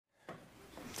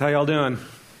How y'all doing?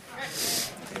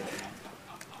 If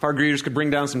our greeters could bring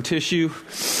down some tissue.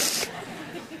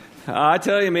 I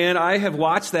tell you, man, I have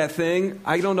watched that thing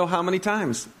I don't know how many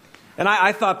times. And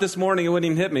I thought this morning it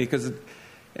wouldn't even hit me,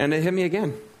 and it hit me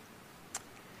again.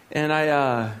 And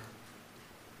I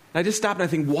just stopped and I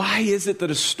think, why is it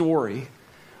that a story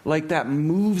like that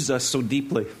moves us so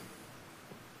deeply?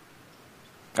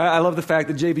 I love the fact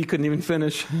that JB couldn't even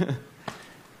finish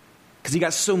because he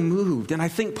got so moved. And I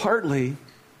think partly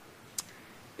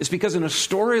it's because in a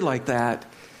story like that,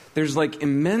 there's like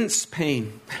immense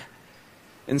pain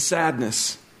and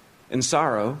sadness and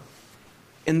sorrow.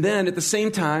 And then at the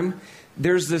same time,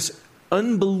 there's this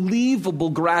unbelievable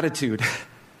gratitude.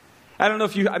 I don't know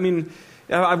if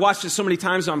I've watched it so many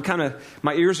times, so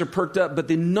my ears are perked up. But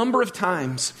the number of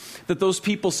times that those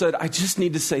people said, I just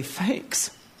need to say thanks.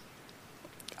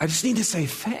 I just need to say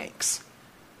thanks.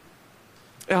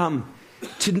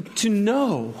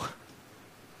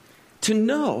 To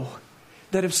know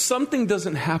that if something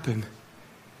doesn't happen,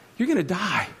 you're going to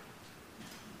die.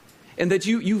 And that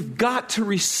you've got to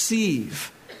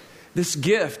receive this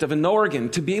gift of an organ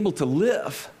to be able to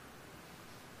live.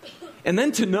 And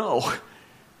then to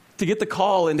get the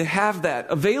call and to have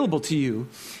that available to you.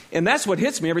 And that's what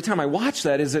hits me every time I watch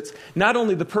that, is it's not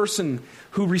only the person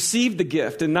who received the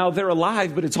gift and now they're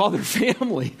alive, but it's all their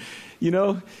family. You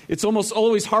know, it's almost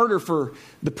always harder for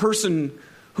the person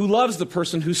who loves the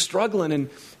person who's struggling. And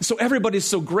so everybody's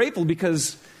so grateful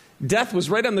because death was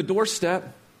right on the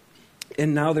doorstep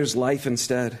and now there's life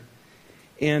instead.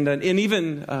 And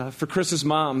even for Chris's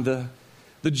mom,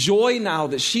 the joy now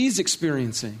that she's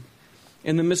experiencing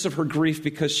in the midst of her grief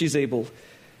because she's able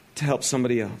to help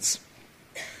somebody else.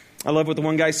 I love what the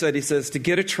one guy said. He says, to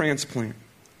get a transplant,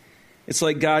 it's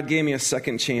like God gave me a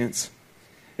second chance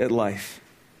at life.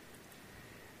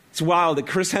 It's wild that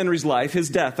Chris Henry's life, his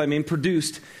death,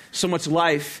 produced so much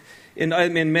life in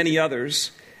many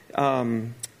others.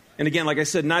 And again, like I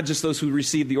said, not just those who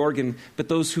received the organ, but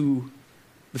those the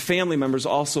family members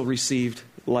also received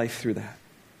life through that.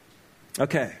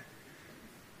 Okay.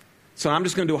 So I'm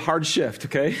just going to do a hard shift,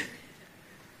 okay?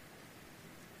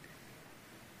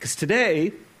 Because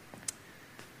today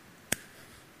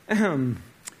we're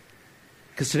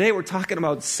talking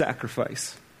about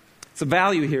sacrifice. It's a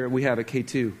value here we have at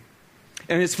K2.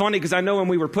 And it's funny because I know when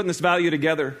we were putting this value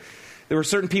together, there were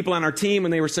certain people on our team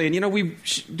and they were saying, do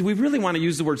we really want to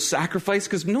use the word sacrifice?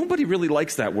 Because nobody really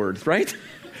likes that word, right?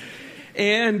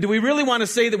 And do we really want to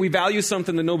say that we value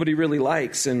something that nobody really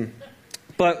likes?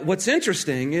 But what's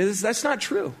interesting is that's not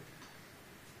true.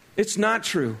 It's not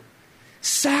true.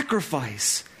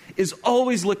 Sacrifice is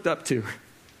always looked up to.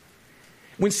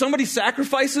 When somebody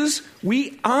sacrifices,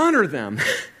 we honor them.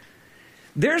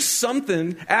 There's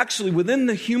something actually within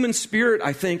the human spirit,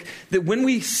 I think, that when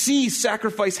we see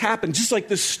sacrifice happen, just like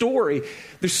this story,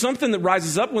 there's something that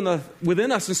rises up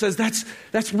within us and says,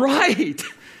 that's right.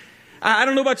 I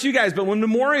don't know about you guys, but when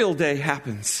Memorial Day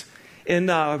happens, and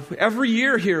every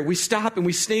year here, we stop and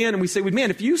we stand and we say,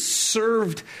 man, if you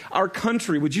served our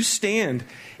country, would you stand?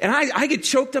 And I get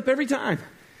choked up every time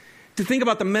to think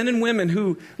about the men and women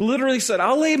who literally said,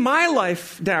 I'll lay my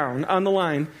life down on the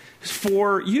line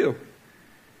for you.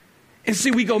 And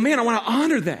see, we go, man, I want to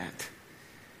honor that.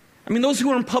 Those who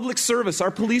are in public service,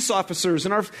 our police officers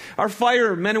and our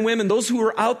fire men and women, those who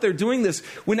are out there doing this,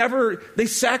 whenever they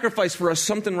sacrifice for us,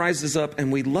 something rises up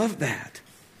and we love that.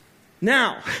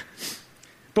 Now,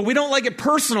 but we don't like it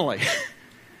personally.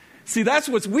 See, that's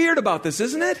what's weird about this,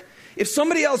 isn't it? If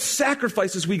somebody else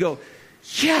sacrifices, we go,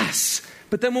 yes.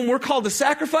 But then when we're called to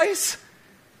sacrifice,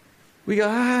 we go,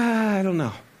 I don't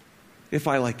know if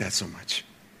I like that so much.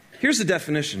 Here's the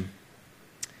definition.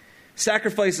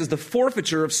 Sacrifice is the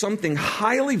forfeiture of something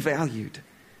highly valued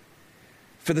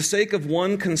for the sake of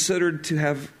one considered to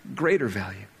have greater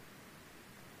value.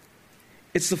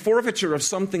 It's the forfeiture of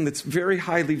something that's very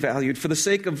highly valued for the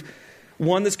sake of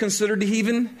one that's considered to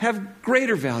even have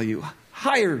greater value,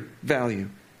 higher value.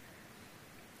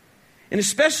 And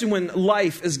especially when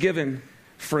life is given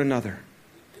for another.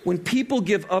 When people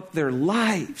give up their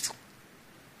lives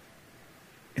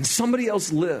and somebody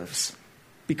else lives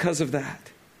because of that.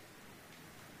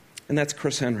 And that's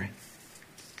Chris Henry.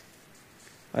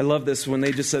 I love this when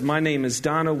they just said, my name is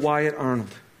Donna Wyatt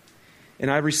Arnold,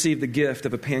 and I received the gift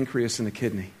of a pancreas and a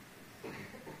kidney.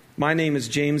 My name is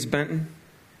James Benton,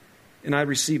 and I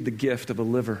received the gift of a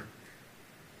liver.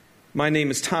 My name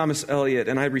is Thomas Elliott,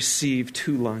 and I received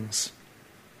 2 lungs.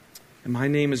 And my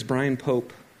name is Brian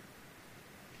Pope.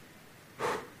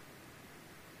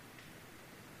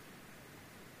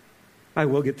 I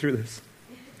will get through this.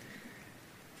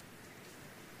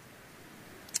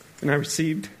 And I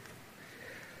received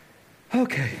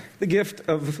Okay, the gift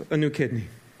of a new kidney.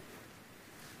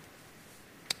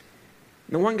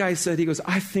 Now, one guy said, he goes,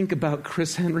 I think about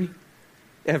Chris Henry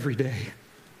every day.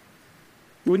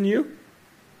 Wouldn't you?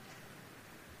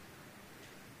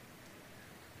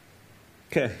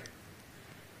 Okay.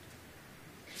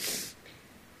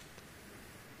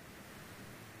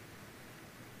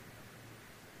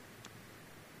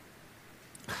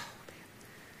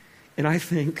 And I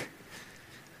think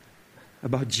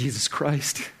about Jesus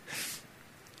Christ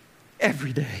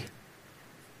every day.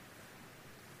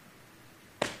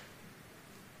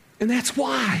 And that's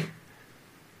why.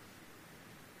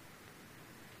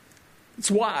 It's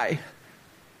why.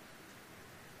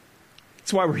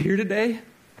 It's why we're here today.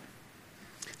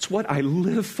 It's what I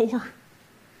live for.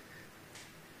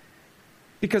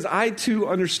 Because I too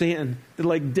understand that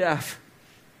like death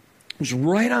was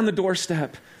right on the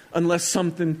doorstep unless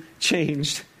something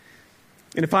changed.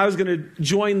 And if I was going to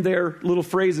join their little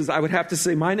phrases, I would have to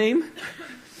say, my name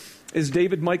is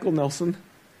David Michael Nelson,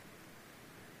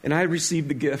 and I received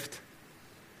the gift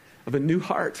of a new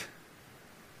heart.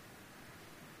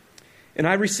 And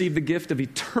I received the gift of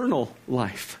eternal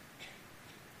life.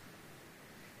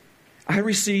 I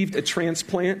received a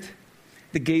transplant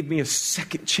that gave me a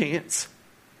second chance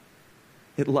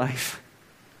at life.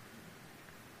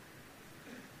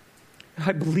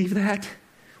 I believe that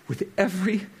with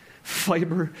every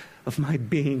fiber of my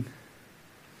being.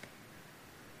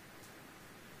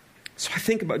 So I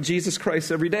think about Jesus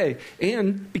Christ every day.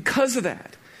 And because of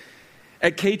that,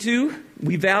 at K2,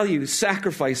 we value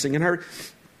sacrificing. And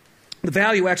the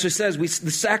value actually says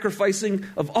the sacrificing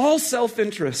of all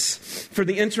self-interests for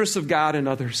the interests of God and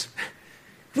others.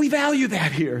 We value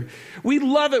that here. We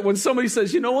love it when somebody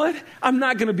says, you know what? I'm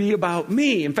not going to be about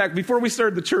me. In fact, before we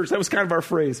started the church, that was kind of our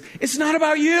phrase. It's not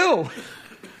about you.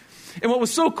 And what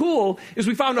was so cool is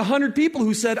we found 100 people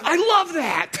who said, I love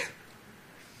that.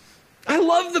 I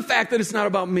love the fact that it's not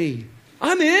about me.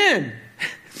 I'm in.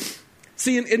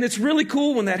 See, and it's really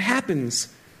cool when that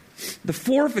happens. The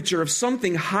forfeiture of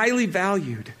something highly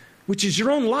valued, which is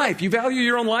your own life. You value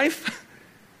your own life?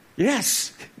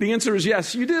 Yes. The answer is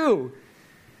yes, you do.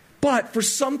 But for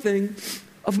something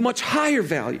of much higher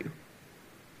value.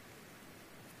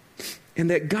 And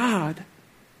that God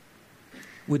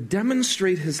would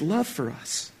demonstrate his love for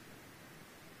us.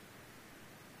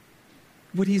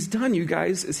 What he's done, you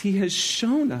guys, is he has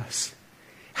shown us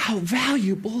how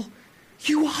valuable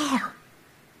you are.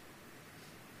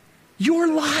 Your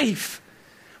life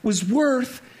was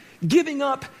worth giving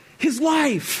up his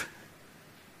life.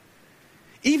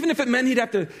 Even if it meant he'd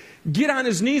have to get on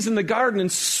his knees in the garden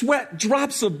and sweat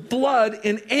drops of blood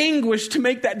in anguish to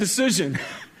make that decision.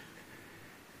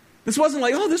 This wasn't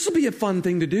like, oh, this will be a fun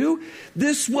thing to do.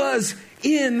 This was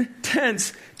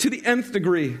intense to the nth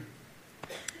degree.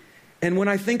 And when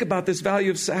I think about this value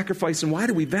of sacrifice and why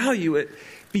do we value it?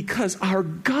 Because our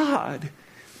God,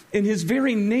 in his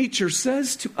very nature,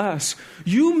 says to us,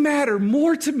 you matter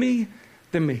more to me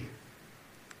than me.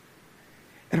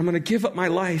 And I'm going to give up my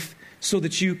life so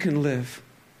that you can live.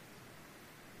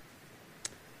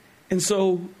 And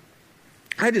so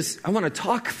I want to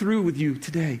talk through with you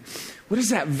today. What is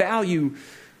that value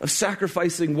of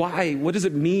sacrificing? Why? What does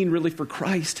it mean really for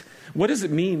Christ? What does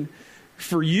it mean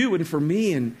for you and for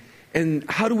me? And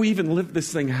how do we even live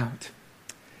this thing out?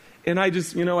 And I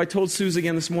told Suze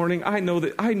again this morning, I know,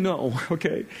 that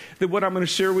what I'm going to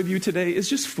share with you today is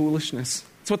just foolishness.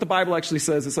 It's what the Bible actually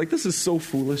says. It's like, this is so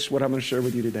foolish what I'm going to share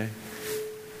with you today.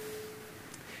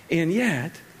 And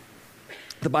yet,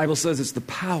 the Bible says it's the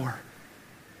power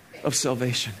of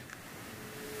salvation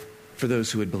for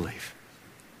those who would believe.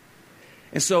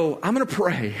 And so I'm going to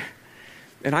pray,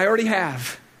 and I already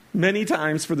have many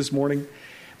times for this morning,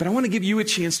 but I want to give you a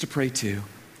chance to pray too.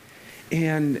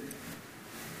 And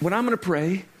what I'm going to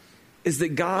pray is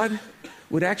that God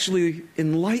would actually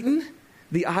enlighten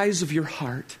the eyes of your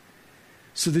heart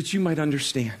so that you might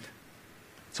understand.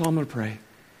 That's all I'm going to pray.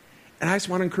 And I just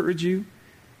want to encourage you.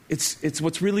 It's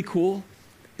what's really cool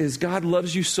is God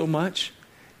loves you so much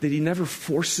that he never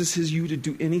forces you to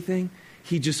do anything.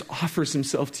 He just offers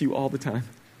himself to you all the time.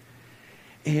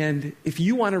 And if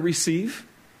you want to receive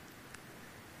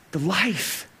the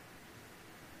life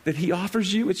that he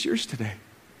offers you, it's yours today.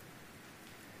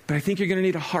 But I think you're going to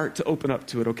need a heart to open up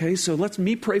to it, okay? So let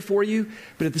me pray for you,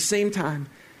 but at the same time,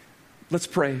 let's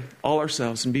pray all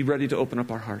ourselves and be ready to open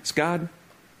up our hearts. God,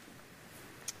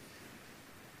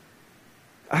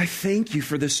 I thank you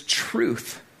for this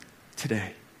truth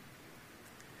today.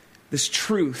 This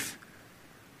truth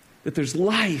that there's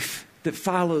life that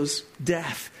follows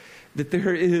death, that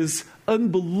there is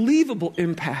unbelievable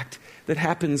impact that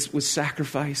happens with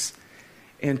sacrifice.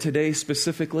 And today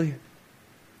specifically,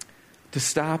 to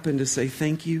stop and to say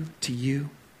thank you to you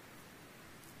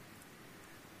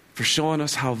for showing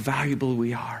us how valuable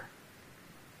we are,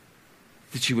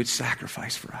 that you would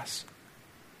sacrifice for us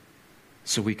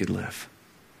so we could live.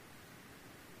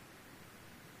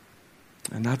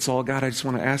 And that's all, God, I just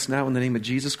want to ask now in the name of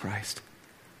Jesus Christ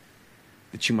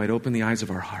that you might open the eyes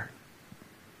of our heart.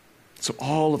 So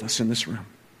all of us in this room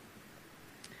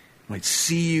might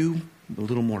see you a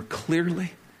little more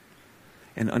clearly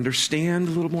and understand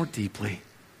a little more deeply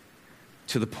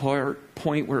to the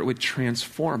point where it would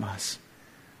transform us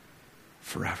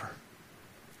forever.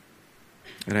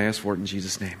 And I ask for it in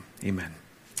Jesus' name. Amen.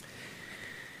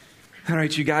 All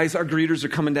right, you guys, our greeters are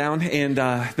coming down, and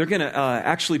they're going to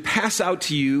actually pass out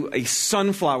to you a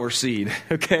sunflower seed,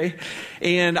 okay?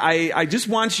 And I just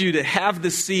want you to have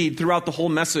this seed throughout the whole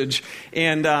message.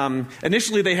 And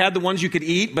initially they had the ones you could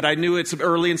eat, but I knew it's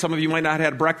early and some of you might not have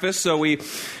had breakfast, so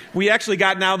we actually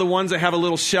got now the ones that have a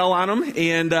little shell on them,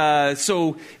 and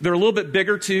so they're a little bit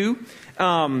bigger too.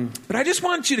 But I just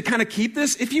want you to kind of keep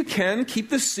this, if you can, keep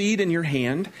this seed in your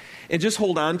hand and just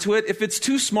hold on to it. If it's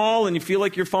too small and you feel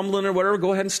like you're fumbling or whatever,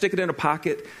 go ahead and stick it in a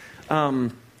pocket.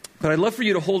 But I'd love for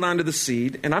you to hold on to the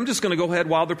seed. And I'm just going to go ahead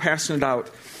while they're passing it out.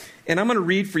 And I'm going to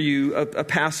read for you a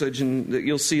passage, and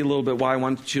you'll see a little bit why I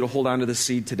want you to hold on to the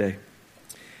seed today.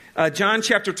 John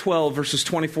chapter 12, verses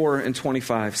 24 and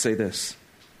 25 say this.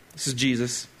 This is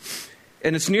Jesus.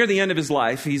 And it's near the end of his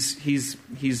life.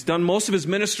 He's done most of his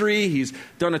ministry. He's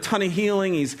done a ton of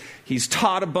healing. He's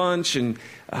taught a bunch and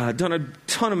done a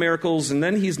ton of miracles. And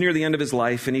then he's near the end of his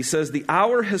life. And he says, the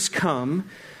hour has come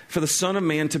for the Son of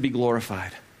Man to be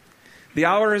glorified. The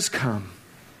hour has come.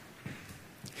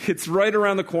 It's right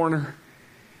around the corner.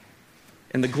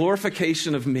 And the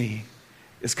glorification of me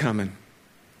is coming.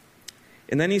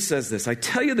 And then he says this, I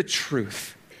tell you the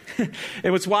truth.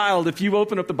 And what's wild, if you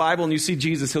open up the Bible and you see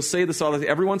Jesus, he'll say this all the time.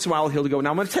 Every once in a while he'll go, now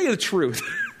I'm going to tell you the truth.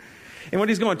 And when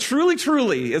he's going, truly,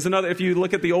 truly is another, if you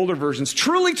look at the older versions,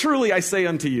 truly, truly I say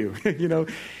unto you, you know.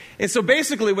 And so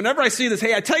basically, whenever I see this,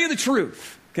 hey, I tell you the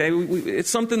truth. Okay, it's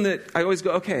something that I always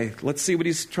go, okay, let's see what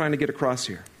he's trying to get across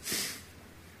here.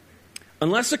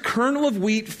 Unless a kernel of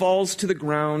wheat falls to the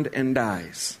ground and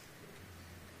dies,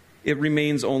 it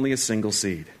remains only a single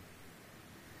seed.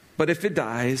 But if it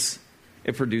dies,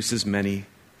 it produces many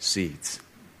seeds.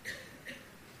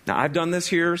 Now, I've done this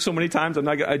here so many times.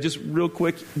 I just real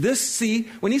quick.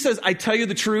 When he says, I tell you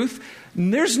the truth,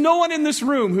 there's no one in this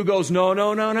room who goes, no,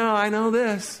 I know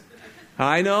this.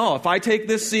 I know. If I take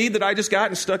this seed that I just got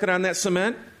and stuck it on that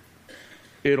cement,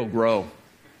 it'll grow.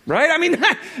 Right? I mean,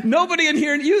 nobody in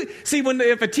here,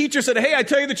 if a teacher said, hey, I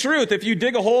tell you the truth, if you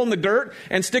dig a hole in the dirt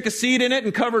and stick a seed in it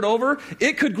and cover it over,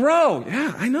 it could grow.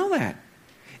 Yeah, I know that.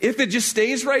 If it just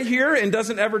stays right here and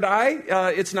doesn't ever die,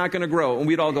 it's not going to grow. And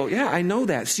we'd all go, yeah, I know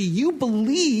that. See, you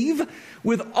believe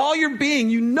with all your being.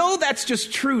 You know that's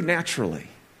just true naturally.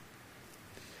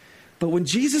 But when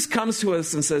Jesus comes to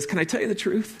us and says, can I tell you the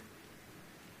truth?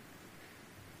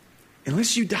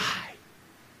 Unless you die,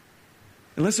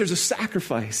 unless there's a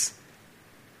sacrifice,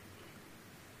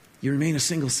 you remain a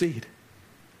single seed.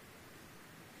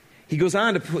 He goes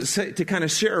on to kind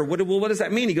of share, what does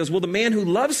that mean? He goes, well, the man who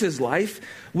loves his life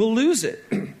will lose it,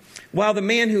 while the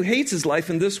man who hates his life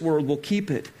in this world will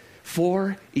keep it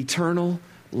for eternal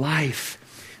life.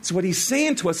 So what he's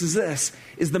saying to us is this,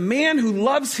 is the man who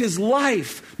loves his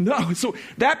life. No, so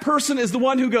that person is the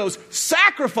one who goes,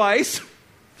 sacrifice?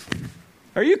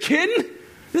 Are you kidding?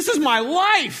 This is my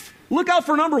life. Look out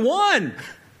for number one.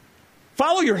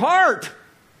 Follow your heart,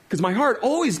 because my heart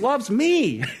always loves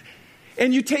me.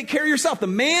 And you take care of yourself. The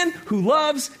man who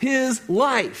loves his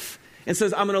life and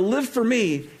says, I'm going to live for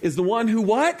me, is the one who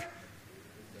what?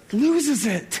 Loses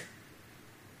it.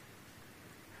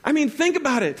 I mean, think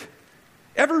about it.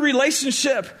 Every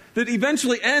relationship that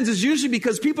eventually ends is usually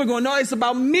because people are going, no, it's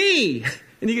about me.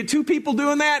 And you get two people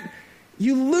doing that,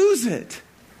 you lose it.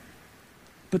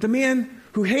 But the man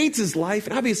who hates his life,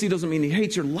 and obviously doesn't mean he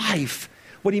hates your life.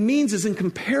 What he means is in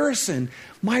comparison,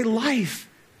 my life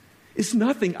is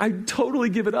nothing. I totally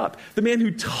give it up. The man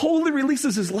who totally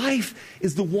releases his life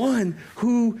is the one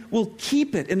who will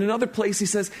keep it. In another place, he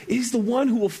says, he's the one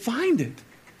who will find it.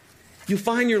 You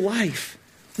find your life.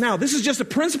 Now, this is just a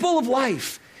principle of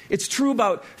life. It's true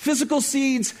about physical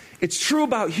seeds. It's true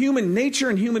about human nature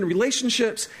and human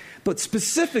relationships. But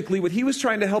specifically, what he was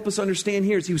trying to help us understand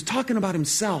here is he was talking about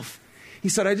himself. He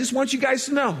said, I just want you guys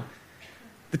to know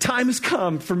the time has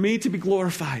come for me to be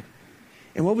glorified.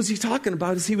 And what was he talking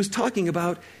about? Is he was talking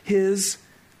about his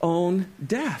own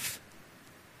death.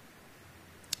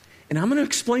 And I'm going to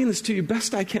explain this to you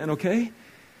best I can, okay?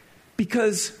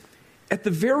 Because at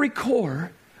the very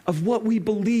core of what we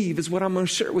believe is what I'm going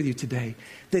to share with you today.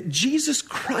 That Jesus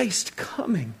Christ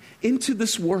coming into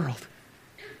this world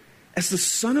as the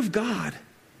Son of God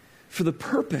for the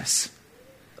purpose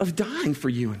of dying for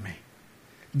you and me.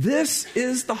 This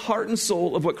is the heart and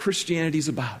soul of what Christianity is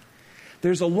about.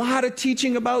 There's a lot of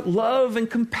teaching about love and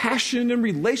compassion and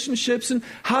relationships and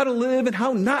how to live and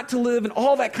how not to live and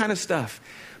all that kind of stuff.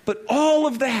 But all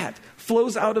of that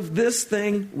flows out of this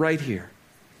thing right here.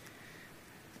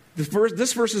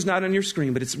 This verse is not on your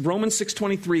screen, but it's Romans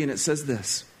 6:23, and it says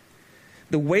this.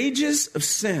 The wages of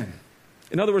sin,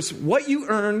 in other words, what you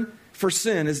earn for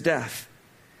sin is death.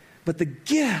 But the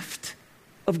gift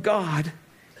of God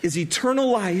is eternal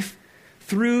life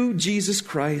through Jesus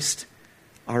Christ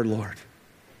our Lord.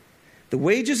 The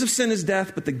wages of sin is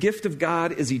death, but the gift of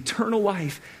God is eternal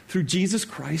life through Jesus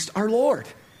Christ our Lord.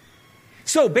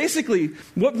 So basically,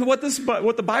 what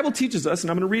the Bible teaches us,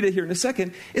 and I'm going to read it here in a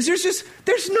second, is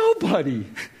there's nobody.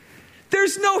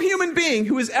 There's no human being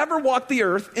who has ever walked the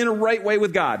earth in a right way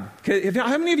with God.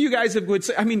 How many of you guys would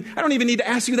say, I don't even need to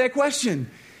ask you that question.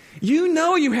 You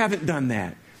know you haven't done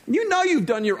that. You know you've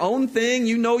done your own thing.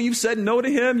 You know you've said no to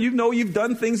him. You know you've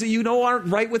done things that you know aren't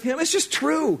right with him. It's just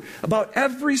true about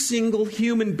every single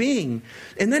human being.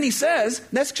 And then he says,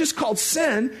 that's just called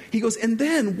sin. He goes, and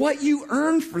then what you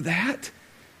earn for that,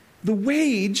 the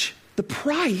wage, the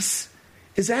price,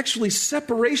 is actually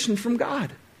separation from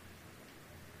God.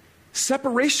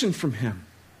 Separation from him.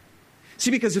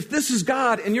 See, because if this is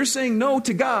God and you're saying no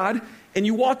to God and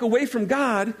you walk away from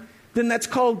God, then that's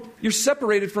called you're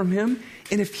separated from him.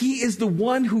 And if he is the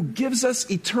one who gives us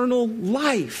eternal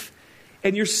life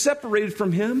and you're separated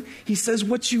from him, he says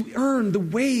what you earn, the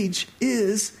wage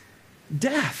is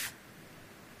death.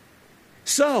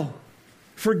 So,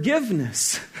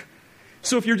 forgiveness.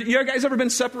 So if you guys ever been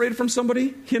separated from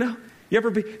somebody, you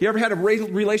ever had a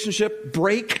relationship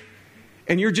break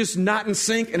and you're just not in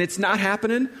sync and it's not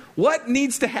happening? What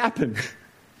needs to happen?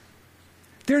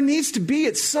 There needs to be,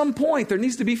 at some point, there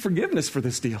needs to be forgiveness for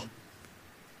this deal.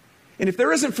 And if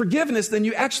there isn't forgiveness, then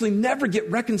you actually never get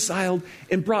reconciled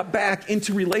and brought back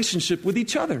into relationship with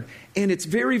each other. And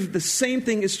the same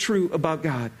thing is true about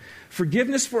God.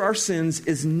 Forgiveness for our sins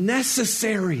is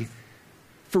necessary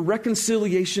for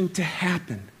reconciliation to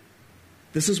happen.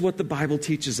 This is what the Bible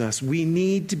teaches us. We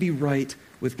need to be right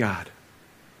with God.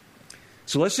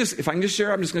 So if I can just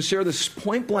share, I'm just going to share this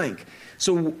point blank.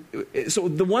 So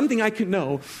the one thing I can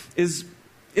know is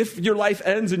if your life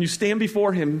ends and you stand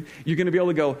before him, you're going to be able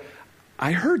to go,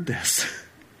 I heard this.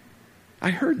 I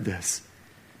heard this.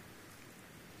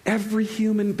 Every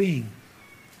human being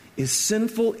is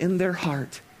sinful in their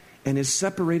heart and is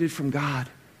separated from God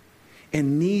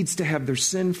and needs to have their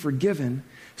sin forgiven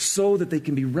so that they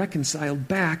can be reconciled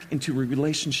back into a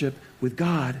relationship with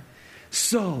God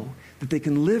so that they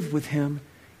can live with him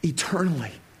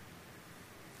eternally.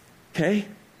 Okay?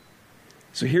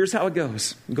 So here's how it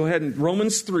goes. Go ahead and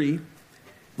Romans 3,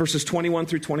 verses 21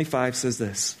 through 25 says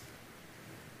this.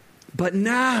 But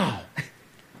now,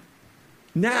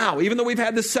 even though we've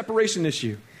had this separation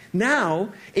issue,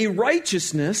 now a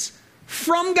righteousness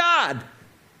from God,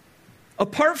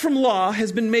 apart from law,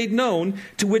 has been made known,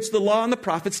 to which the law and the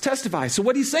prophets testify. So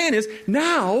what he's saying is,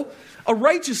 now a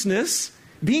righteousness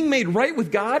being made right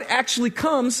with God actually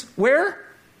comes where?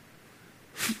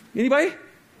 Anybody?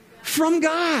 From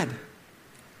God.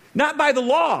 Not by the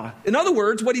law. In other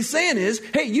words, what he's saying is,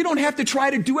 hey, you don't have to try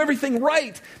to do everything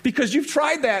right because you've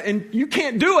tried that and you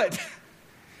can't do it.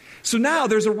 So now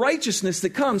there's a righteousness that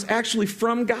comes actually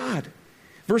from God.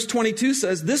 Verse 22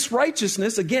 says, this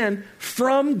righteousness, again,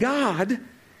 from God,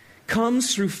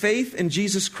 comes through faith in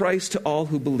Jesus Christ to all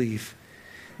who believe.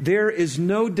 There is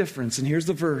no difference, and here's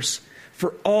the verse,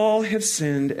 for all have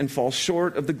sinned and fall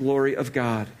short of the glory of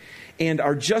God and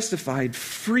are justified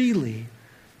freely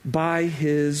by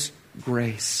his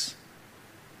grace.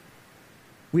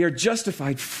 We are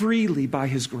justified freely by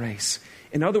his grace.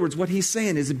 In other words, what he's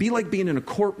saying is it'd be like being in a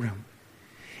courtroom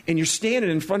and you're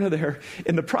standing in front of there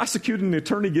and the prosecutor and the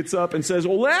attorney gets up and says,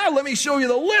 well, let me show you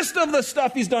the list of the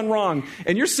stuff he's done wrong.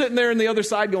 And you're sitting there on the other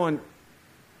side going,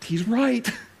 he's right.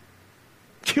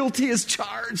 Guilty as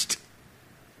charged.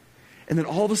 And then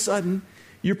all of a sudden,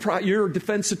 your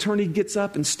defense attorney gets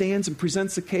up and stands and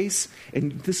presents a case.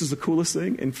 And this is the coolest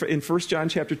thing. In 1 John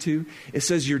chapter 2, it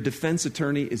says your defense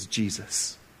attorney is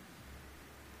Jesus.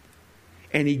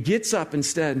 And he gets up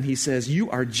instead and he says, you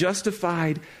are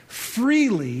justified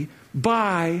freely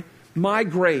by my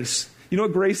grace. You know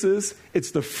what grace is?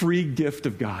 It's the free gift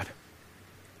of God.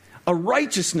 A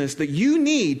righteousness that you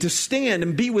need to stand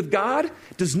and be with God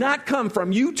does not come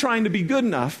from you trying to be good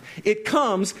enough. It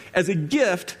comes as a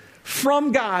gift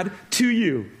from God to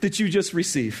you that you just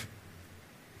receive.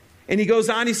 And he goes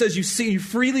on, he says, you see, you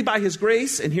freely by his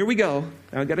grace, and here we go.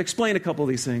 Now I've got to explain a couple of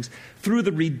these things. Through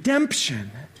the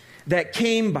redemption that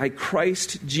came by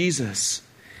Christ Jesus.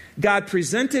 God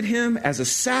presented him as a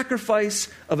sacrifice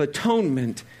of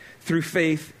atonement through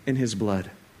faith in his blood.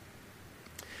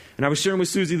 And I was sharing with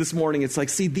Susie this morning, it's like,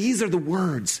 see, these are the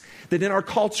words that in our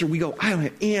culture we go, I don't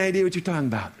have any idea what you're talking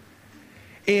about.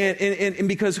 And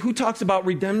because who talks about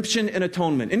redemption and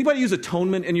atonement? Anybody use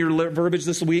atonement in your verbiage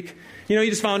this week? You know, you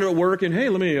just found her at work and, hey,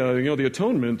 let me, the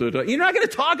atonement. You're not going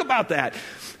to talk about that.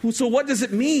 So what does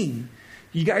it mean?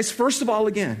 You guys, first of all,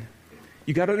 again,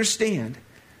 you got to understand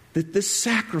that this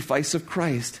sacrifice of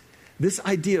Christ, this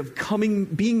idea of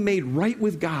being made right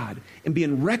with God and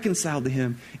being reconciled to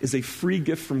him is a free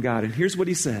gift from God. And here's what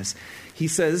he says. He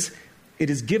says, it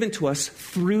is given to us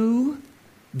through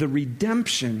the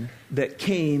redemption that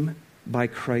came by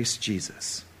Christ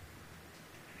Jesus.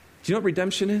 Do you know what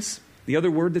redemption is? The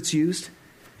other word that's used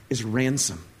is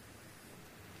ransom.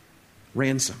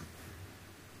 Ransom.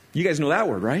 You guys know that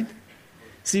word, right?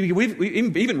 See, we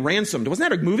even ransomed. Wasn't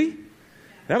that a movie?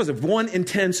 That was one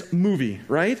intense movie,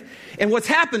 right? And what's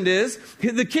happened is,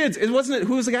 the kids, who was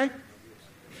the guy?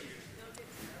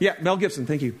 Yeah, Mel Gibson,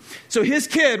 thank you. So his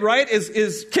kid, right,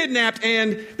 is kidnapped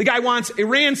and the guy wants a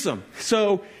ransom.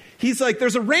 So he's like,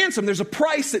 there's a ransom, there's a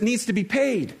price that needs to be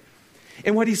paid.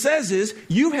 And what he says is,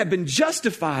 you have been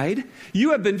justified,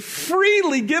 you have been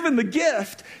freely given the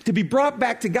gift to be brought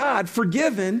back to God,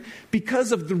 forgiven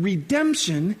because of the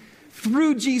redemption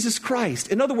through Jesus Christ.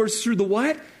 In other words, through the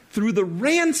what? Through the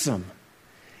ransom.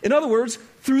 In other words,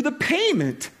 through the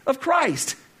payment of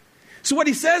Christ. So what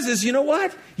he says is, you know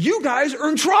what? You guys are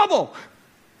in trouble.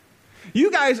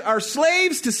 You guys are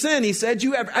slaves to sin, he said.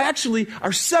 You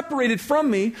are separated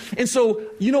from me. And so,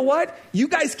 you know what? You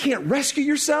guys can't rescue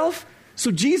yourself.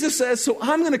 So Jesus says, so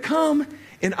I'm going to come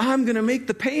and I'm going to make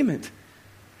the payment.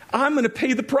 I'm going to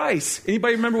pay the price.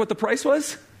 Anybody remember what the price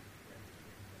was?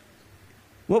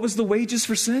 What was the wages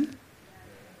for sin?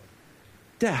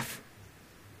 Death.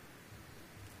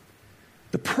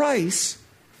 The price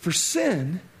for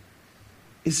sin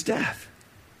is death.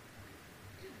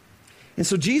 And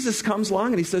so Jesus comes along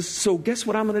and he says, so guess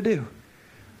what I'm going to do?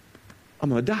 I'm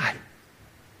going to die.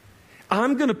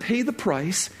 I'm going to pay the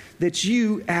price that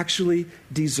you actually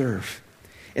deserve.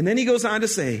 And then he goes on to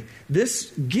say, this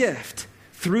gift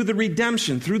through the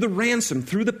redemption, through the ransom,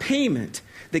 through the payment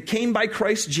that came by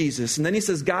Christ Jesus. And then he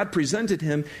says, God presented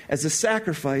him as a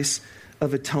sacrifice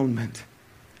of atonement.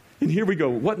 And here we go.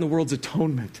 What in the world's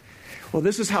atonement? Well,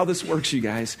 this is how this works, you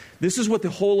guys. This is what the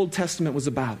whole Old Testament was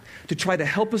about, to try to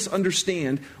help us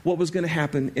understand what was going to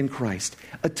happen in Christ.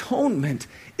 Atonement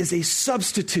is a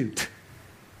substitute.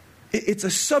 It's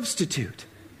a substitute.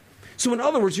 So in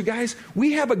other words, you guys,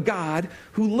 we have a God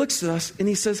who looks at us and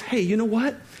he says, hey, you know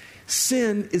what?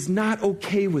 Sin is not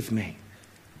okay with me.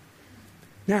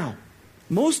 Now,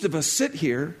 most of us sit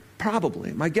here,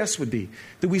 probably, my guess would be,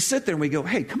 that we sit there and we go,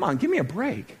 hey, come on, give me a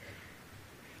break.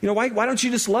 You know, why don't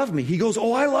you just love me? He goes,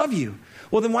 oh, I love you.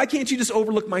 Well, then why can't you just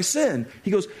overlook my sin?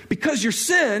 He goes, because your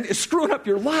sin is screwing up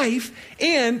your life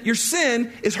and your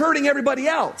sin is hurting everybody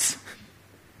else.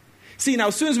 See, now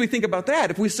as soon as we think about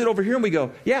that, if we sit over here and we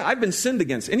go, yeah, I've been sinned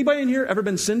against. Anybody in here ever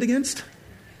been sinned against?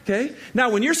 Okay. Now,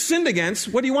 when you're sinned against,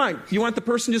 what do you want? You want the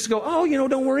person just to go, oh,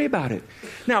 don't worry about it.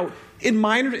 Now, in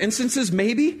minor instances,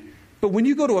 maybe, but when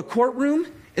you go to a courtroom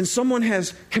and someone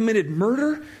has committed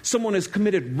murder, someone has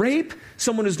committed rape,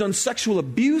 someone has done sexual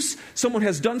abuse, someone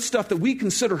has done stuff that we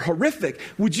consider horrific,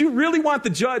 would you really want the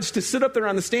judge to sit up there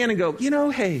on the stand and go,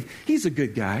 hey, he's a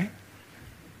good guy.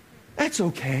 That's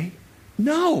okay.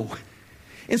 No.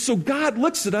 And so God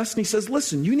looks at us and he says,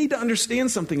 listen, you need to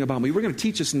understand something about me. We're going to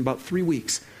teach this in about 3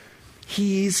 weeks.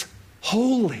 He's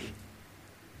holy.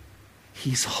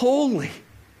 He's holy.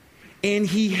 And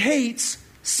he hates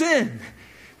sin.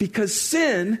 Because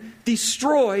sin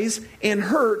destroys and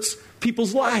hurts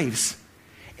people's lives.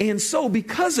 And so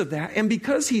because of that, and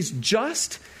because he's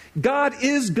just, God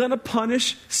is going to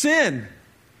punish sin.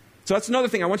 So that's another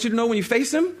thing I want you to know when you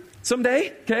face him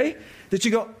someday, okay? That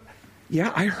you go,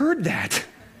 yeah, I heard that.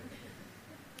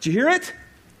 Did you hear it?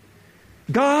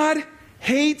 God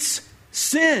hates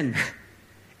sin.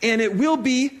 And it will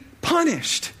be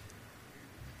punished.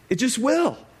 It just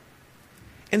will.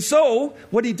 And so,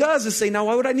 what he does is say, now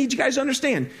what I need you guys to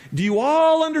understand, do you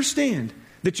all understand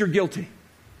that you're guilty?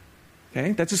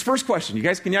 Okay, that's his first question. You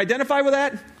guys, can you identify with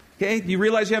that? Okay, do you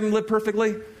realize you haven't lived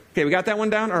perfectly? Okay, we got that one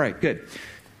down? All right, good.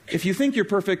 If you think you're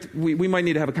perfect, we might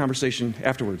need to have a conversation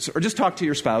afterwards. Or just talk to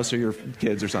your spouse or your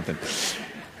kids or something.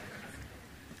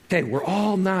 Okay, we're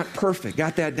all not perfect.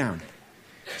 Got that down.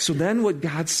 So then what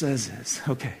God says is,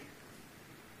 okay,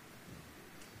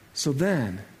 so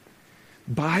then,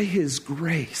 by his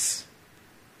grace,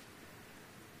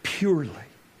 purely,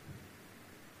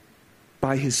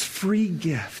 by his free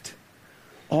gift,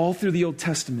 all through the Old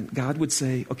Testament, God would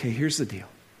say, okay, here's the deal.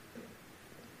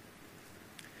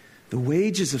 The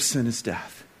wages of sin is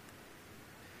death.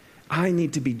 I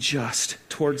need to be just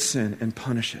towards sin and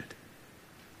punish it.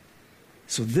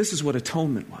 So this is what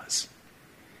atonement was.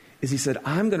 Is he said,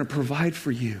 I'm going to provide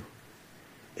for you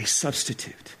a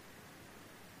substitute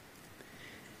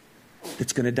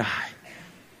that's going to die.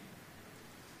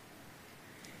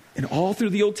 And all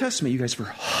through the Old Testament, you guys, for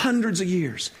hundreds of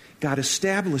years, God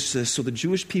established this so the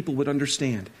Jewish people would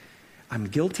understand, I'm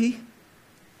guilty,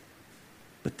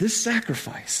 but this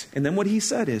sacrifice, and then what he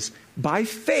said is, by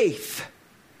faith,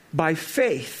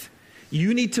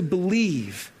 you need to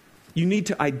believe, you need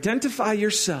to identify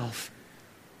yourself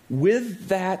with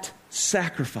that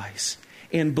sacrifice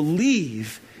and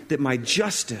believe that my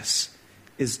justice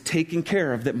is taken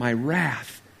care of, that my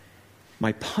wrath,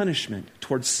 my punishment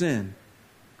towards sin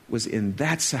was in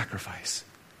that sacrifice.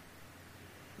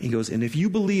 He goes, and if you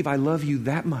believe I love you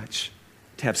that much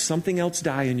to have something else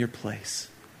die in your place,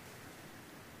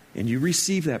 and you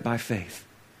receive that by faith.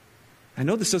 I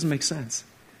know this doesn't make sense,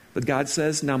 but God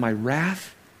says, now my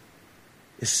wrath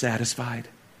is satisfied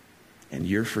and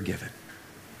you're forgiven.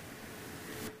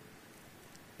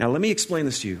 Now let me explain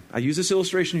this to you. I used this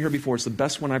illustration here before. It's the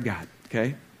best one I've got,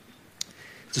 okay?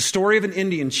 It's a story of an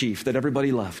Indian chief that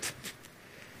everybody loved.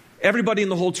 Everybody in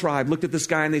the whole tribe looked at this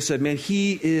guy and they said, man,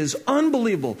 he is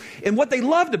unbelievable. And what they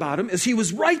loved about him is he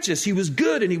was righteous, he was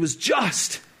good, and he was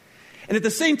just. And at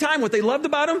the same time, what they loved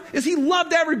about him is he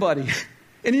loved everybody.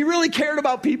 And he really cared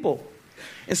about people.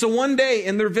 And so one day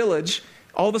in their village,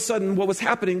 all of a sudden what was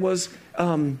happening was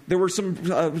there were some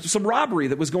robbery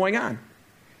that was going on.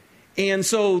 And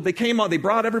so they came out, they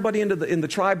brought everybody in the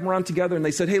tribe around together, and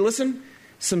they said, hey, listen,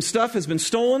 some stuff has been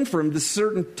stolen from this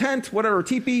certain tent, whatever,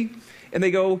 teepee. And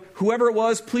they go, whoever it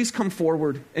was, please come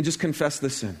forward and just confess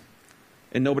this sin.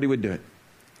 And nobody would do it.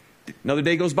 Another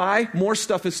day goes by, more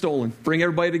stuff is stolen. Bring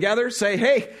everybody together, say,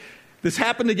 hey, this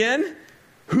happened again.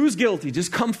 Who's guilty?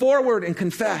 Just come forward and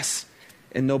confess.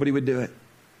 And nobody would do it.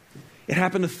 It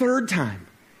happened a third time.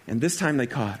 And this time they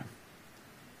caught him.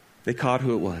 They caught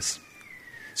who it was.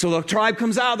 So the tribe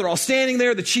comes out. They're all standing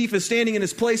there. The chief is standing in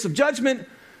his place of judgment.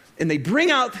 And they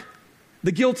bring out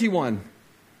the guilty one.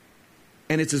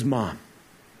 And it's his mom.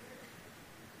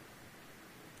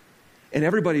 And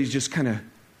everybody just kind of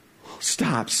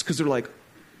stops because they're like,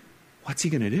 what's he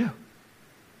going to do?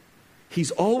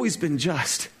 He's always been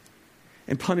just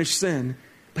and punished sin,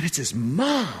 but it's his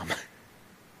mom.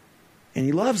 And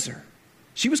he loves her.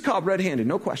 She was caught red-handed.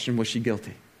 No question was she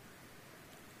guilty.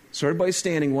 So everybody's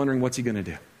standing wondering what's he going to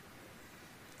do.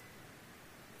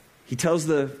 He tells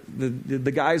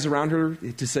the guys around her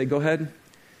to say, go ahead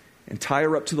and tie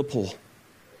her up to the pole.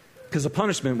 Because the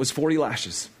punishment was 40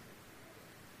 lashes.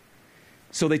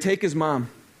 So they take his mom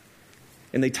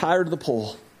and they tie her to the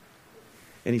pole.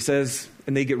 And he says,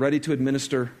 and they get ready to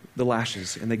administer the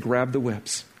lashes. And they grab the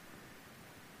whips.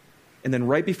 And then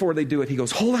right before they do it, he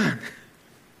goes, hold on.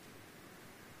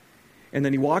 And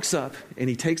then he walks up and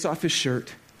he takes off his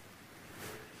shirt.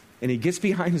 And he gets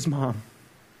behind his mom.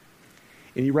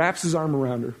 And he wraps his arm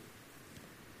around her.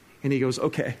 And he goes,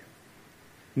 okay,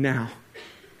 now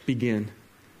begin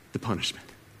the punishment.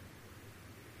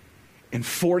 And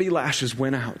 40 lashes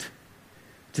went out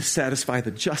to satisfy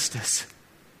the justice.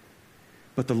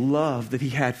 But the love that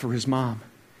he had for his mom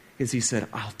is he said,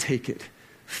 I'll take it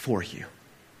for you.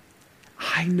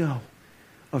 I know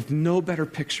of no better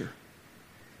picture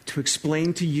to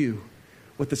explain to you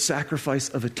what the sacrifice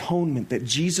of atonement that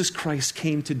Jesus Christ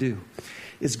came to do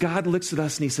is. God looks at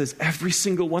us and he says, every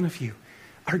single one of you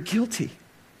are guilty.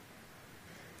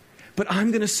 But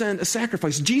I'm going to send a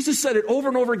sacrifice. Jesus said it over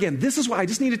and over again. This is why, I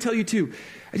just need to tell you too.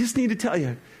 I just need to tell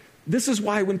you, this is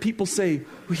why when people say,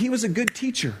 well, he was a good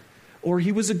teacher or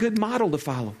he was a good model to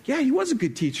follow. Yeah, he was a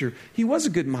good teacher. He was a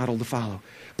good model to follow.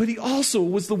 But he also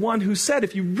was the one who said,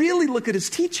 if you really look at his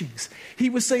teachings, he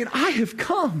was saying, I have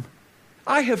come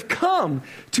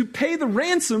to pay the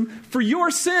ransom for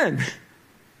your sin.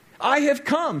 I have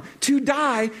come to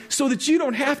die so that you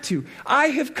don't have to. I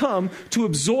have come to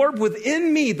absorb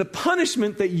within me the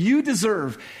punishment that you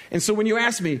deserve. And so when you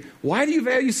ask me, why do you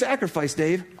value sacrifice,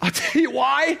 Dave? I'll tell you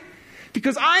why.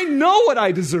 Because I know what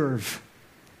I deserve.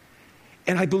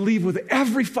 And I believe with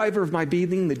every fiber of my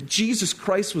being that Jesus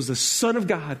Christ was the Son of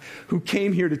God who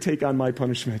came here to take on my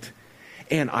punishment.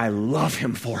 And I love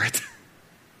him for it.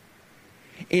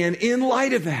 And in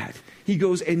light of that, he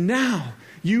goes, and now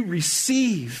you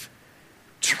receive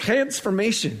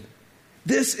transformation.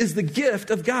 This is the gift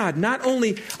of God. Not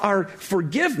only our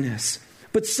forgiveness,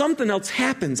 but something else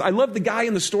happens. I love the guy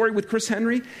in the story with Chris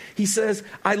Henry. He says,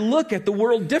 I look at the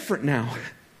world different now.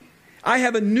 I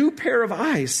have a new pair of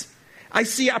eyes. I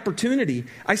see opportunity.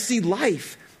 I see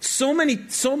life. So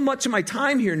much of my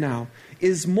time here now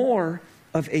is more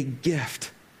of a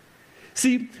gift.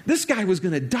 See, this guy was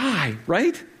going to die,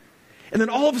 right? And then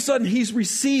all of a sudden he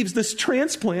receives this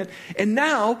transplant, and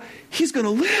now he's going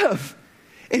to live.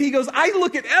 And he goes, I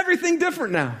look at everything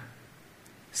different now.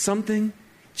 Something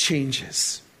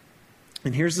changes.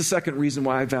 And here's the second reason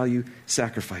why I value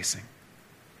sacrificing.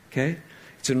 Okay?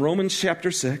 It's in Romans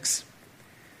chapter 6.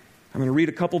 I'm going to read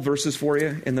a couple verses for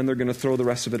you, and then they're going to throw the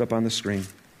rest of it up on the screen.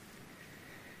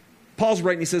 Paul's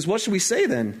writing, he says, what should we say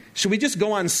then? Should we just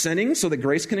go on sinning so that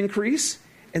grace can increase?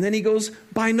 And then he goes,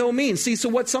 by no means. See, so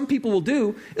what some people will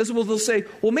do is they'll say,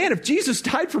 well, man, if Jesus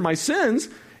died for my sins,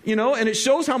 and it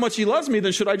shows how much he loves me,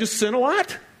 then should I just sin a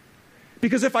lot?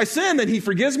 Because if I sin, then he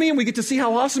forgives me and we get to see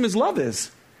how awesome his love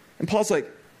is. And Paul's like,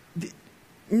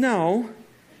 no,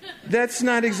 that's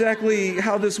not exactly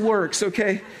how this works,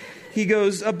 okay? He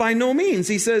goes, by no means.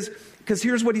 He says, because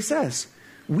here's what he says.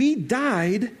 We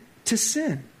died to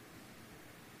sin.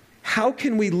 How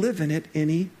can we live in it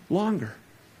any longer?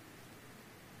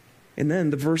 And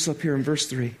then the verse up here in verse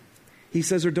 3. He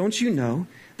says, or don't you know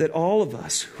that all of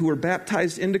us who were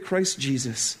baptized into Christ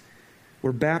Jesus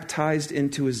were baptized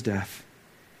into his death?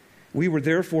 We were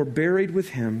therefore buried with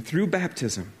him through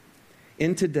baptism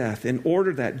into death, in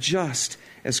order that just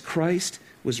as Christ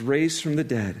was raised from the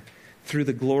dead through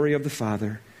the glory of the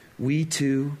Father, we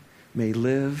too may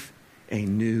live a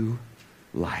new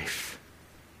life.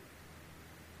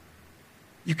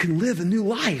 You can live a new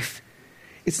life.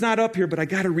 It's not up here, but I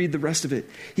got to read the rest of it.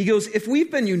 He goes, if we've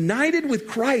been united with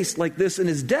Christ like this in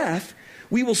his death,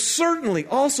 we will certainly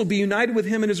also be united with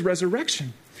him in his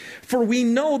resurrection. For we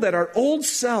know that our old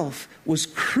self was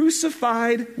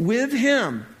crucified with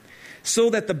him so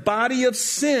that the body of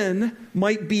sin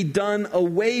might be done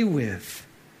away with,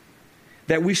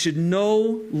 that we should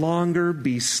no longer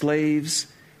be slaves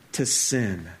to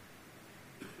sin.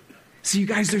 See, you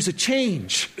guys, there's a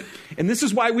change. And this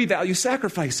is why we value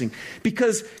sacrificing.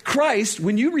 Because Christ,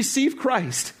 when you receive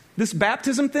Christ, this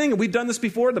baptism thing, and we've done this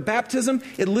before, the baptism,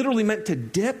 it literally meant to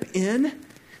dip in.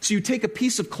 So you take a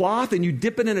piece of cloth and you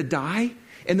dip it in a dye.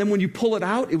 And then when you pull it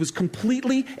out, it was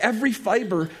completely, every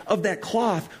fiber of that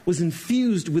cloth was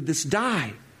infused with this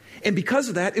dye. And because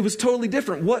of that, it was totally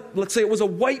different. Let's say it was a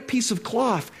white piece of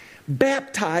cloth.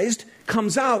 Baptized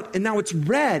comes out, and now it's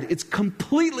red. It's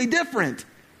completely different.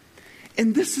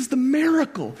 And this is the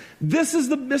miracle. This is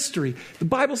the mystery. The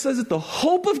Bible says that the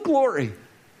hope of glory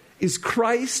is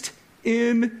Christ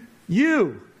in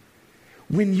you.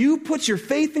 When you put your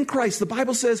faith in Christ, the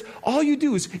Bible says all you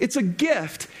do is, it's a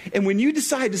gift. And when you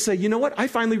decide to say, you know what, I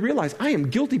finally realize I am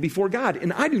guilty before God,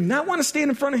 and I do not want to stand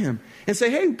in front of him and say,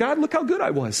 hey, God, look how good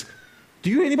I was.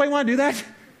 Anybody want to do that?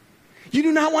 You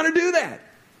do not want to do that.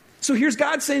 So here's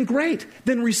God saying, great,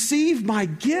 then receive my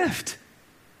gift.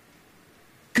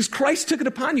 Because Christ took it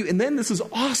upon you. And then this is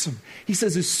awesome. He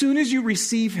says, as soon as you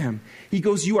receive him, he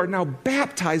goes, you are now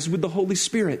baptized with the Holy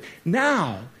Spirit.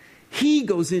 Now, he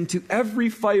goes into every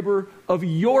fiber of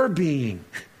your being.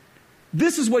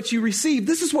 This is what you receive.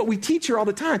 This is what we teach here all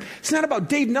the time. It's not about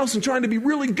Dave Nelson trying to be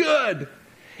really good.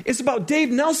 It's about Dave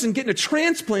Nelson getting a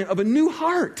transplant of a new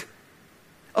heart,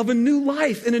 of a new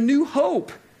life, and a new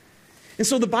hope. And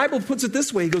so the Bible puts it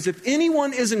this way. He goes, if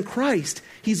anyone is in Christ,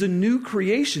 he's a new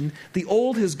creation. The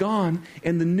old has gone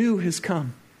and the new has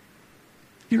come.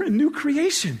 You're a new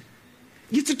creation.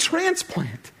 It's a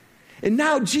transplant. And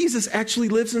now Jesus actually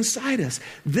lives inside us.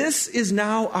 This is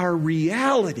now our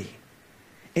reality.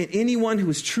 And anyone who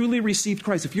has truly received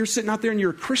Christ, if you're sitting out there and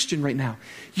you're a Christian right now,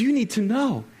 you need to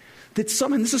know that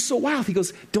this is so wild. He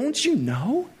goes, don't you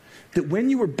know that when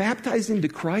you were baptized into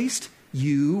Christ,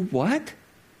 you what?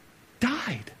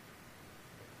 Died.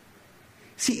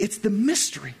 See, it's the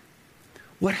mystery.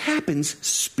 What happens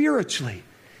spiritually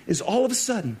is all of a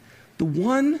sudden, the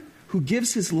one who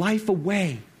gives his life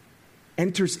away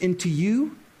enters into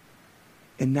you,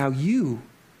 and now you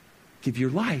give your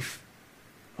life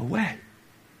away.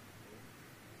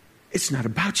 It's not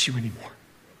about you anymore.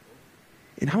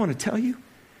 And I want to tell you,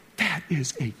 that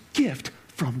is a gift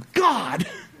from God.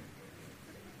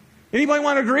 Anybody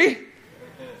want to agree?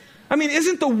 I mean,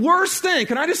 isn't the worst thing,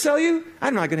 can I just tell you,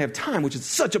 I'm not going to have time, which is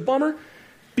such a bummer,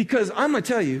 because I'm going to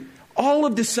tell you, all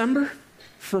of December,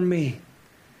 for me,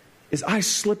 is I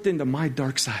slipped into my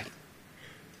dark side.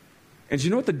 And do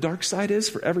you know what the dark side is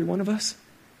for every one of us?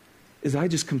 Is I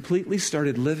just completely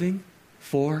started living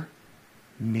for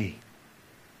me.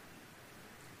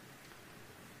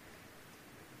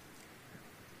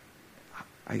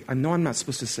 I know I'm not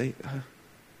supposed to say,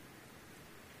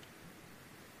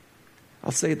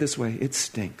 I'll say it this way, it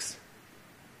stinks.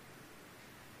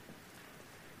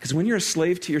 Because when you're a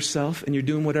slave to yourself and you're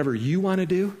doing whatever you want to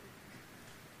do,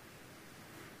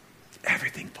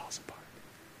 everything falls apart.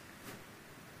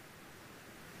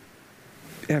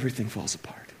 Everything falls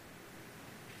apart.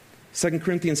 2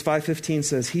 Corinthians 5:15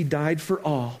 says, He died for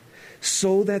all,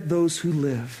 so that those who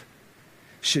live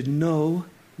should no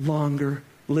longer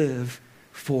live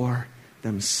for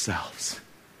themselves.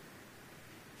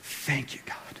 Thank you,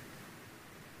 God.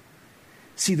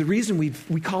 See, the reason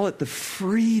we call it the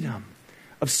freedom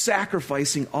of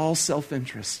sacrificing all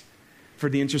self-interest for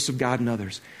the interests of God and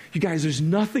others. You guys, there's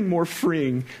nothing more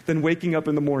freeing than waking up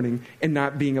in the morning and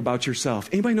not being about yourself.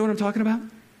 Anybody know what I'm talking about?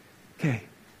 Okay.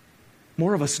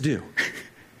 More of us do.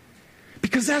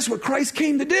 Because that's what Christ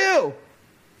came to do,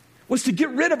 was to get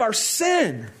rid of our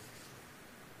sin.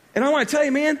 And I want to tell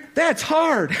you, man, that's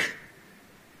hard.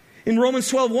 In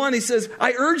Romans 12:1, he says,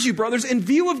 I urge you, brothers, in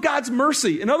view of God's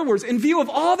mercy, in other words, in view of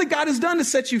all that God has done to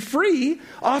set you free,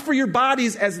 offer your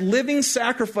bodies as living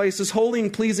sacrifices, holy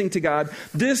and pleasing to God.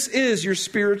 This is your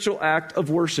spiritual act of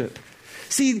worship.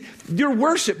 See, your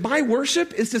worship, my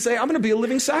worship, is to say, I'm going to be a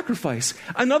living sacrifice.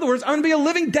 In other words, I'm going to be a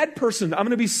living dead person. I'm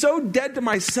going to be so dead to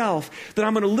myself that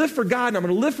I'm going to live for God, and I'm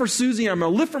going to live for Susie, and I'm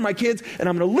going to live for my kids, and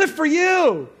I'm going to live for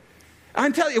you.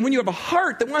 I'm telling you, when you have a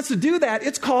heart that wants to do that,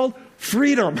 it's called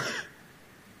freedom.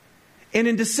 And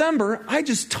in December, I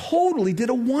just totally did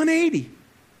a 180.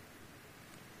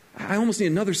 I almost need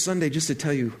another Sunday just to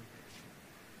tell you,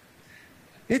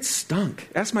 it stunk.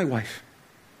 Ask my wife.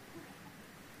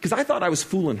 Because I thought I was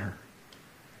fooling her.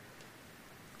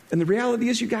 And the reality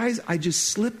is, you guys, I just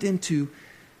slipped into,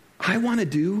 I want to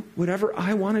do whatever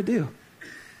I want to do.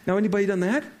 Now, anybody done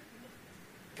that?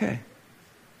 Okay.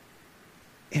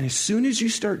 And as soon as you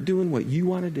start doing what you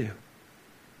want to do,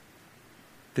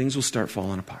 things will start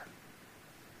falling apart.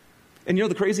 And you know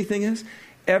the crazy thing is,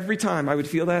 every time I would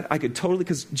feel that, I could totally,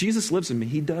 because Jesus lives in me.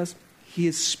 He does.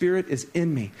 His Spirit is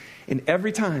in me. And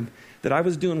every time that I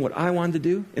was doing what I wanted to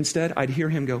do, instead, I'd hear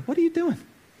him go, what are you doing?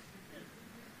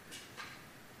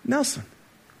 Nelson,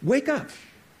 wake up.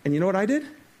 And you know what I did?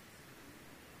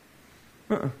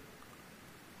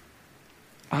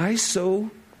 I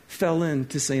so fell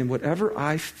into saying whatever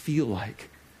I feel like,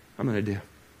 I'm going to do.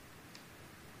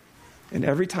 And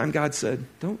every time God said,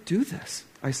 don't do this,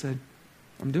 I said,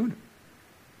 I'm doing it.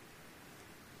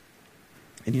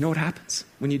 And you know what happens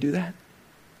when you do that?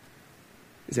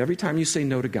 Is every time you say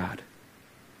no to God,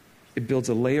 it builds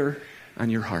a layer on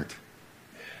your heart.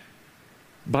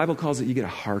 The Bible calls it you get a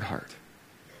hard heart.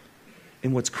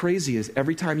 And what's crazy is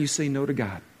every time you say no to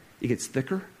God, it gets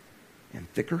thicker and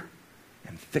thicker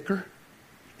and thicker.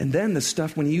 And then the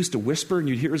stuff when he used to whisper and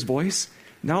you'd hear his voice,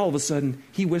 now all of a sudden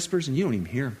he whispers and you don't even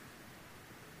hear him.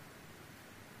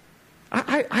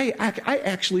 I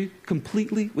actually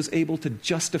completely was able to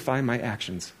justify my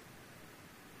actions.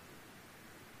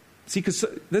 See, because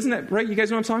isn't that right? You guys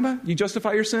know what I'm talking about? You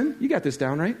justify your sin? You got this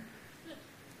down, right?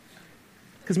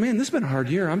 Because, man, this has been a hard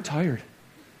year. I'm tired.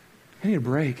 I need a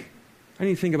break. I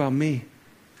need to think about me.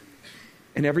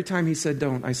 And every time he said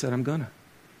don't, I said I'm gonna.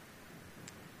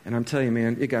 And I'm telling you,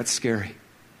 man, it got scary.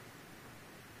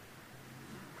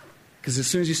 Because as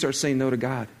soon as you start saying no to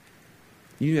God,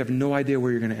 you have no idea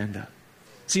where you're going to end up.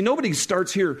 See, nobody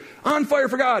starts here on fire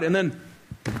for God and then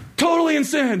totally in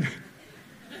sin.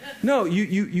 No,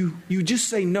 you just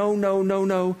say no, no, no,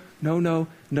 no, no, no,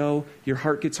 no. Your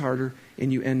heart gets harder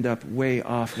and you end up way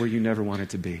off where you never wanted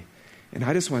to be. And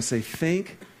I just want to say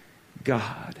thank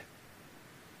God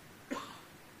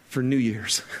for New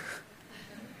Year's.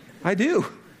 I do.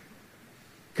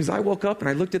 Because I woke up and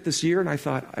I looked at this year and I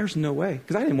thought, there's no way.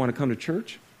 Because I didn't want to come to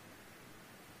church.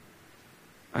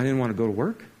 I didn't want to go to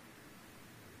work.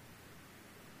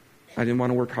 I didn't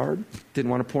want to work hard.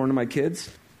 Didn't want to pour into my kids.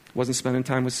 Wasn't spending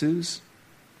time with Suze.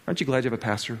 Aren't you glad you have a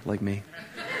pastor like me?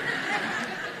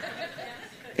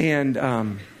 And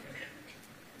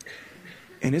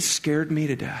it scared me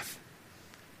to death.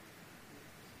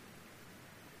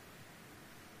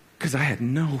 Because I had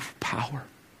no power.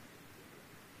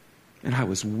 And I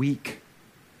was weak.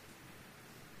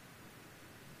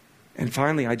 And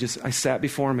finally, I sat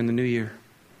before him in the new year.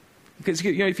 Because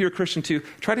if you're a Christian too,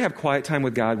 try to have quiet time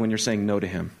with God when you're saying no to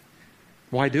him.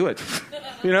 Why do it?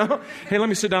 Hey, let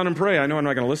me sit down and pray. I know I'm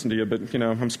not going to listen to you, but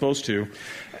I'm supposed to.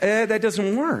 That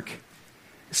doesn't work.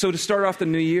 So to start off the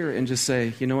new year and just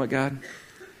say, you know what, God?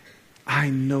 I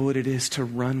know what it is to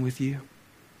run with you.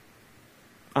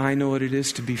 I know what it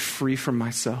is to be free from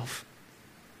myself.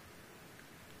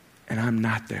 And I'm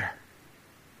not there.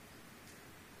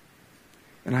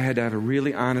 And I had to have a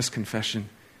really honest confession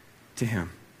to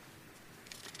him.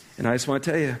 And I just want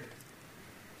to tell you,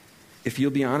 if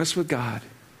you'll be honest with God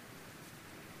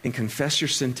and confess your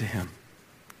sin to him,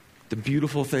 the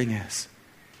beautiful thing is,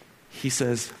 he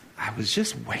says, I was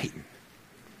just waiting.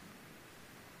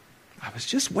 I was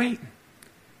just waiting.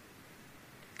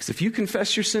 Because if you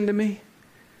confess your sin to me,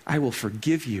 I will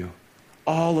forgive you.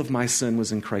 All of my sin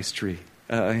was in Christ's tree,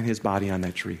 in his body on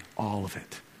that tree. All of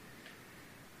it.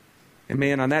 And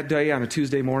man, on that day, on a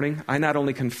Tuesday morning, I not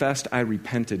only confessed, I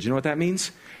repented. You know what that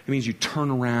means? It means you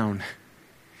turn around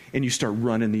and you start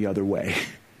running the other way.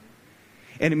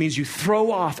 And it means you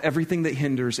throw off everything that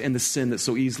hinders and the sin that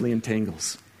so easily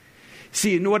entangles.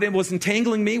 See, you know what it was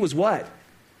entangling me was what?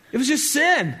 It was just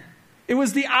sin. It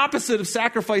was the opposite of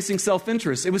sacrificing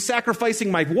self-interest. It was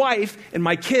sacrificing my wife and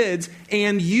my kids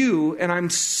and you, and I'm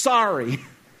sorry.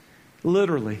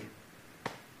 Literally.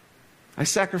 I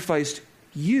sacrificed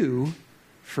you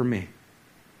for me.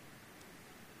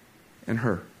 And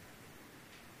her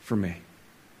for me.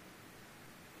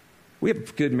 We have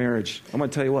a good marriage. I'm going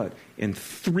to tell you what. In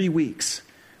 3 weeks,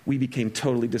 we became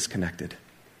totally disconnected.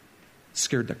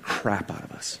 Scared the crap out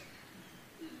of us.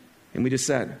 And we just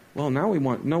said, well, now we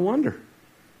want, no wonder.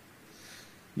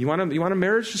 You want a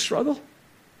marriage to struggle?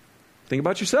 Think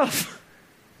about yourself.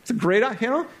 It's a great,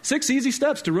 6 easy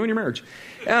steps to ruin your marriage.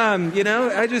 And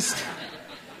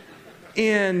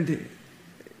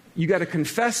you got to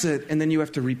confess it, and then you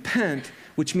have to repent,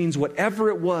 which means whatever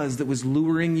it was that was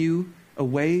luring you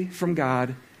away from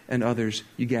God and others,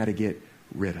 you got to get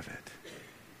rid of it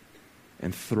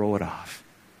and throw it off.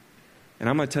 And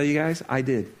I'm going to tell you guys, I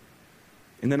did.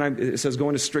 And then it says go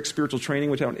into strict spiritual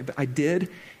training, which I did.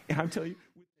 And I'm telling you,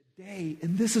 with the day,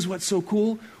 and this is what's so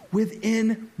cool,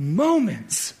 within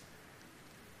moments,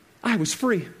 I was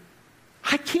free.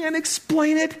 I can't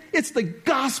explain it. It's the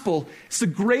gospel. It's the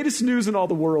greatest news in all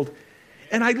the world.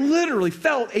 And I literally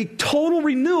felt a total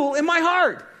renewal in my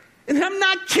heart. And I'm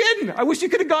not kidding. I wish you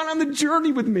could have gone on the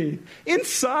journey with me.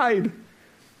 Inside,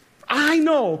 I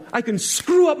know I can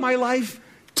screw up my life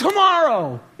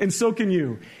tomorrow, and so can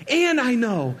you. And I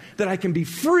know that I can be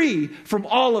free from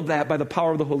all of that by the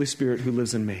power of the Holy Spirit who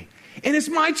lives in me. And it's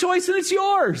my choice and it's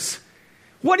yours.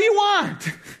 What do you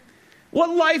want? What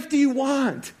life do you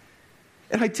want?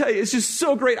 And I tell you, it's just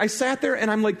so great. I sat there and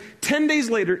I'm like, 10 days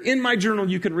later, in my journal,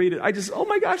 you can read it. Oh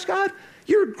my gosh, God,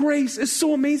 your grace is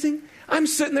so amazing. I'm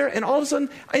sitting there and all of a sudden,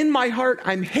 in my heart,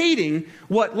 I'm hating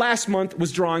what last month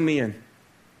was drawing me in.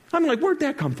 I'm like, where'd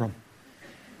that come from?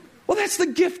 Well, that's the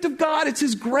gift of God. It's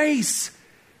his grace.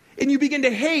 And you begin to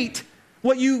hate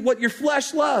what your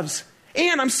flesh loves.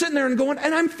 And I'm sitting there and going,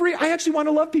 and I'm free. I actually want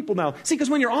to love people now. See, because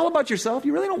when you're all about yourself,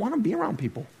 you really don't want to be around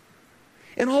people.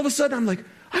 And all of a sudden, I'm like,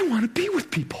 I want to be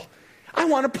with people. I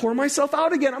want to pour myself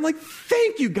out again. I'm like,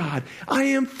 thank you, God. I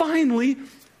am finally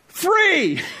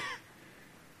free.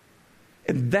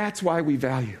 And that's why we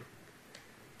value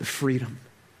the freedom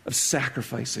of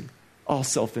sacrificing all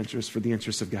self-interest for the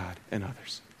interests of God and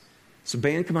others. So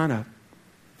band, come on up.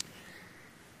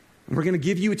 And we're going to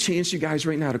give you a chance, you guys,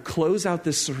 right now to close out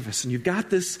this service. And you've got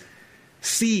this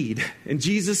seed. And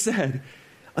Jesus said,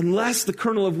 unless the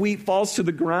kernel of wheat falls to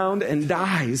the ground and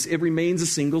dies, it remains a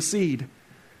single seed.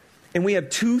 And we have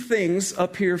 2 things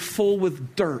up here full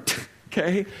with dirt,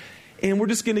 okay? And we're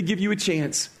just going to give you a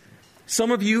chance.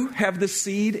 Some of you have the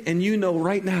seed, and you know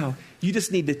right now, you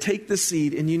just need to take the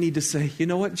seed and you need to say, you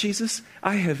know what, Jesus?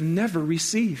 I have never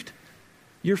received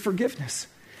your forgiveness.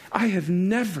 I have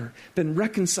never been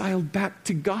reconciled back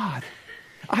to God.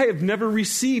 I have never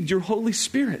received your Holy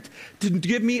Spirit to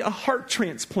give me a heart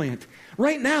transplant.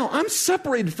 Right now, I'm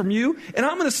separated from you, and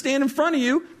I'm going to stand in front of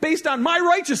you based on my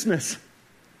righteousness.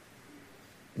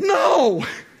 No!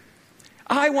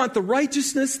 I want the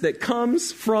righteousness that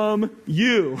comes from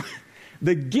you.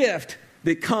 The gift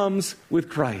that comes with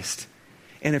Christ.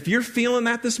 And if you're feeling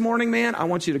that this morning, man, I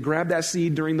want you to grab that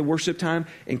seed during the worship time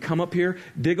and come up here,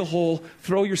 dig a hole,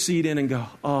 throw your seed in and go,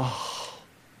 oh,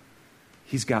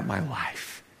 he's got my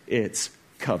life. It's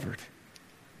covered.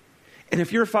 And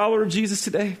if you're a follower of Jesus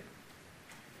today,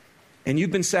 and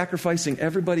you've been sacrificing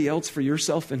everybody else for your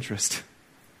self-interest,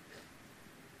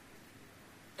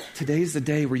 today's the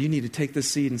day where you need to take this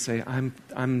seed and say,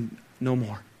 I'm no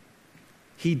more.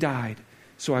 He died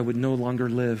so I would no longer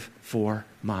live for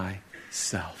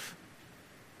myself.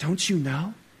 Don't you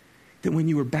know that when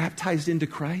you were baptized into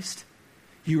Christ,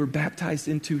 you were baptized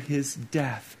into his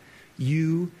death?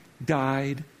 You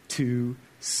died to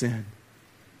sin.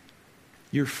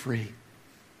 You're free.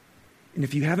 And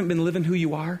if you haven't been living who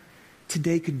you are,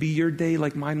 today could be your day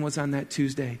like mine was on that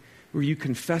Tuesday, where you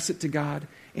confess it to God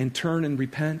and turn and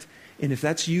repent. And if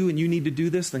that's you and you need to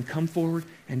do this, then come forward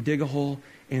and dig a hole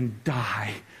and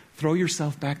die throw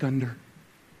yourself back under.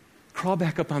 Crawl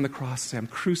back up on the cross. Say, I'm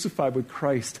crucified with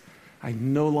Christ. I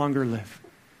no longer live,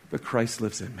 but Christ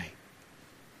lives in me.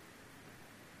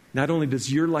 Not only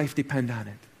does your life depend on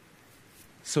it,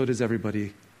 so does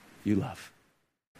everybody you love.